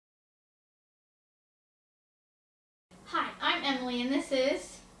Hi, I'm Emily, and this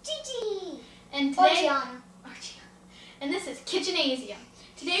is Gigi. And today, Argiana. And this is Kitchenasium.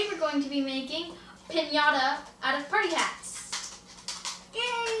 Today we're going to be making pinata out of party hats.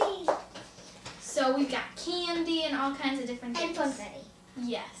 Yay! So we've got candy and all kinds of different things. And confetti.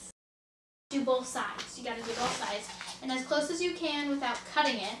 Yes. Do both sides. You got to do both sides, and as close as you can without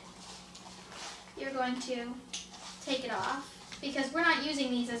cutting it. You're going to take it off because we're not using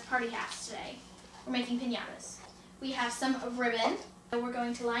these as party hats today. We're making pinatas. We have some ribbon. So we're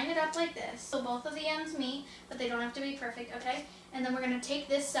going to line it up like this. So both of the ends meet, but they don't have to be perfect, okay? And then we're going to take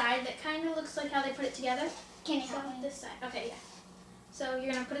this side that kind of looks like how they put it together. Can you help me? This side. Okay, yeah. So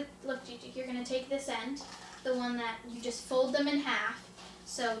you're going to put it, look Gigi, you're going to take this end, the one that you just fold them in half.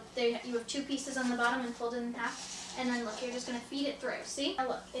 So you have two pieces on the bottom and fold it in half. And then look, you're just going to feed it through. See? Now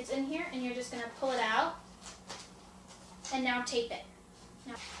look, it's in here and you're just going to pull it out. And now tape it.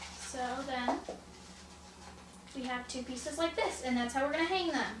 Now, so then we have two pieces like this, and that's how we're going to hang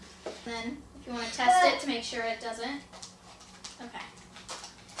them. Then, if you want to test it to make sure it doesn't. Okay.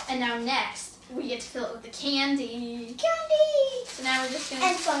 And now next, we get to fill it with the candy. Candy! So now we're just going to...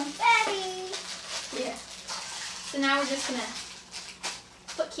 And confetti! Yeah. So now we're just going to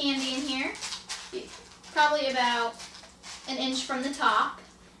put candy in here. Probably about an inch from the top.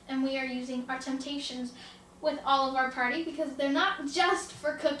 And we are using our Temptations with all of our party because they're not just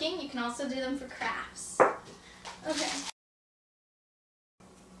for cooking. You can also do them for crafts. Okay.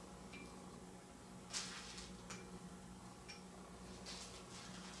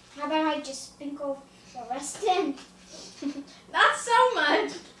 How about I just sprinkle the rest in? Not so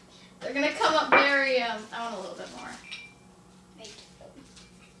much. They're gonna come up very, I want a little bit more. Yay.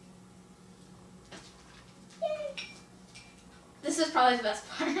 This is probably the best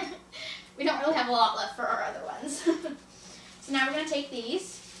part. We don't really have a lot left for our other ones. So now we're gonna take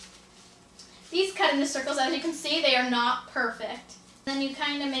these. These cut into circles, as you can see, they are not perfect. Then you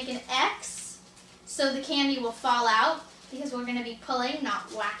kind of make an X so the candy will fall out because we're going to be pulling, not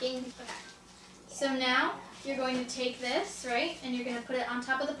whacking. Okay. So now you're going to take this, right, and you're going to put it on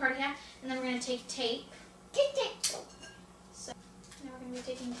top of the party hat, and then we're going to take tape. So now we're going to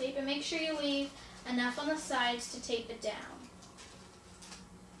be taking tape, and make sure you leave enough on the sides to tape it down.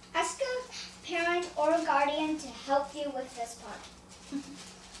 Ask a parent or a guardian to help you with this part.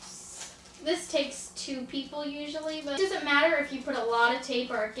 This takes 2 people usually, but it doesn't matter if you put a lot of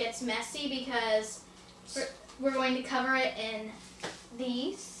tape or it gets messy because we're going to cover it in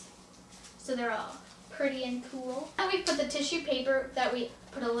these so they're all pretty and cool. Now we've put the tissue paper that we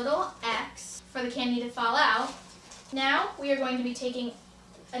put a little X for the candy to fall out. Now we are going to be taking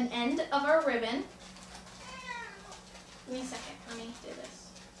an end of our ribbon. Give me a second, let me do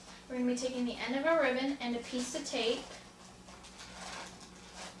this. We're going to be taking the end of our ribbon and a piece of tape.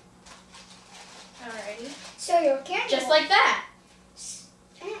 Alrighty. So your candy Just like that.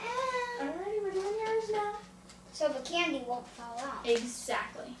 Alrighty, We're doing yours now. So the candy won't fall out.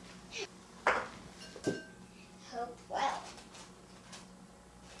 Exactly. Oh well.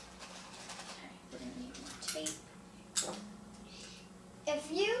 Okay, we're gonna need more tape.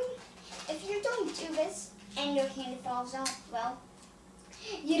 If you don't do this and your candy falls out, well,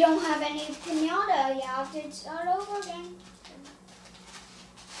 you don't have any pinata. You have to start over again.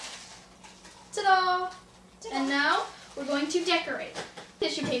 Ta-da! And now we're going to decorate.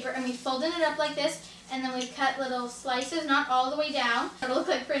 Tissue paper, and we folded it up like this, and then we cut little slices, not all the way down. It'll look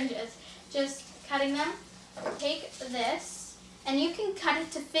like fringes. Just cutting them. Take this, and you can cut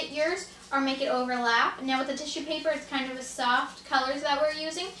it to fit yours or make it overlap. Now with the tissue paper, it's kind of a soft colors that we're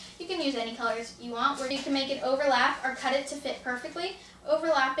using. You can use any colors you want, where you can make it overlap or cut it to fit perfectly.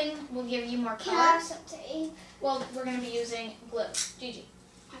 Overlapping will give you more color. Can I have some tape? Well, we're going to be using glue. Gigi.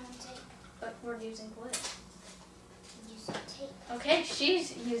 I want tape. But we're using glue. Use some tape. Okay,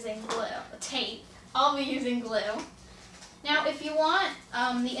 she's using glue. Tape. I'll be using glue. Now, if you want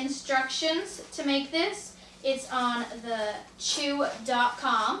the instructions to make this, it's on the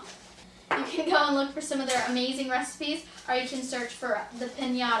chew.com. You can go and look for some of their amazing recipes, or you can search for the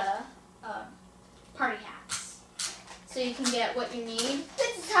pinata party hats. So you can get what you need.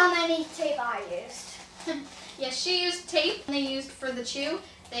 This is how many tape I used. Yes, she used tape. They used for the chew.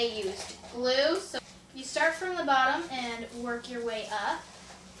 They used glue. So you start from the bottom and work your way up.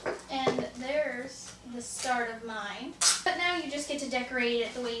 And there's the start of mine. But now you just get to decorate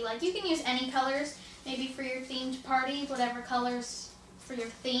it the way you like. You can use any colors, maybe for your themed party, whatever colors for your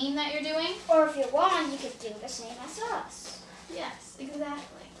theme that you're doing. Or if you want, you could do the same as us. Yes,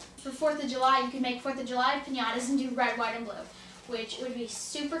 exactly. For 4th of July, you can make 4th of July pinatas and do red, white, and blue, which would be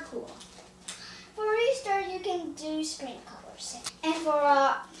super cool. For Easter, you can do spring colors. And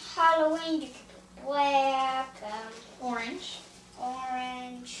for Halloween, you can put black,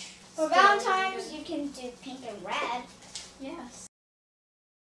 do pink and red. Yes.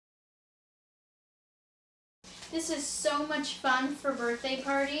 This is so much fun for birthday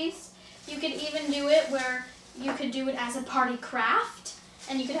parties. You could even do it where you could do it as a party craft,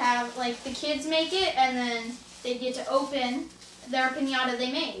 and you could have like the kids make it, and then they get to open their piñata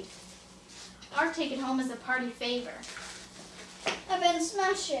they made. Or take it home as a party favor. And then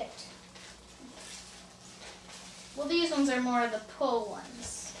smash it. Well, these ones are more of the pull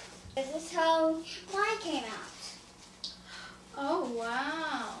ones. This is how mine came out. Oh,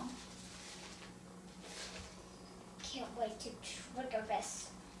 wow. Can't wait to trigger this.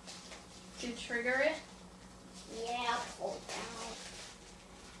 To trigger it? Yeah, pull it down.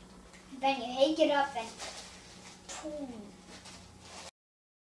 Then you hang it up and boom.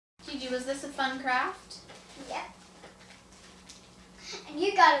 Gigi, was this a fun craft? Yep. And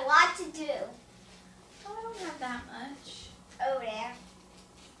you got a lot to do. Oh, I don't have that much. Over there.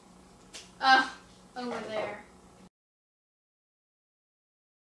 Over there.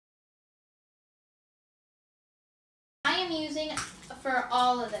 I am using for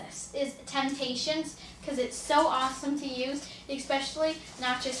all of this is Temptations because it's so awesome to use, especially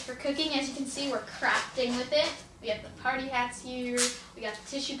not just for cooking. As you can see, we're crafting with it. We have the party hats here, we got the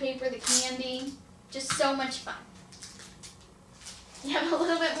tissue paper, the candy, just so much fun. You have a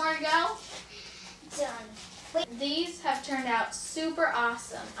little bit more to go? Done. Wait. These have turned out super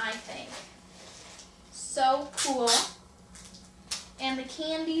awesome, I think. So cool. And the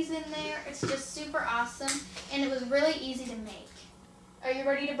candy's in there. It's just super awesome. And it was really easy to make. Are you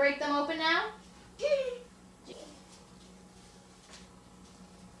ready to break them open now?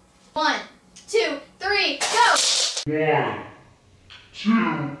 1, 2, 3, go! 1, 2, 3,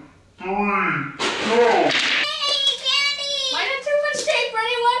 go! Why not too much tape?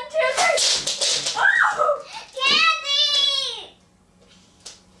 Ready? 1, 2, 3. Oh! Candy!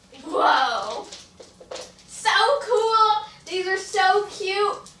 Whoa! So cool! These are so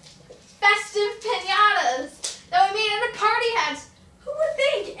cute. Festive piñatas that we made out of party hats. Who would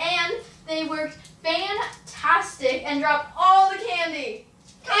think? And they worked fantastic and dropped all the candy.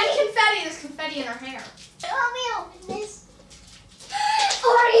 And confetti. There's confetti in her hair. Let me open this.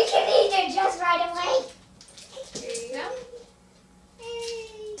 Or you can eat it just right away. There you go.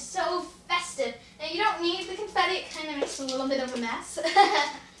 So festive. Now you don't need the confetti. It kind of makes a little bit of a mess.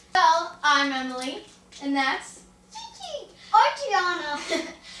 Well, I'm Emily, and that's Gigi. Or Gianna.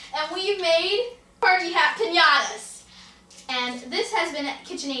 and we've made party hat piñatas. And this has been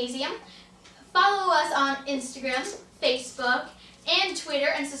Kitchenasium. Follow us on Instagram, Facebook, and Twitter,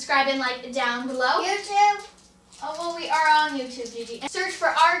 and subscribe and like down below. YouTube. Oh, well, we are on YouTube, Gigi. And search for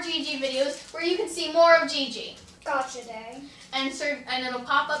our Gigi videos where you can see more of Gigi. Gotcha Day. And it'll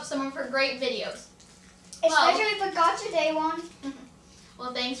pop up some of her great videos. Especially the Gotcha Day one.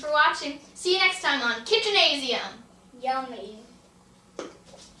 Well, thanks for watching. See you next time on Kitchenasium. Yummy. I'm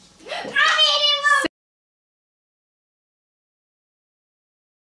eating more.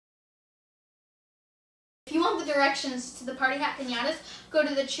 If you want the directions to the party hat piñatas, go to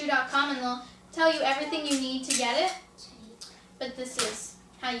thechew.com and they'll tell you everything you need to get it. But this is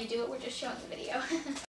how you do it. We're just showing the video.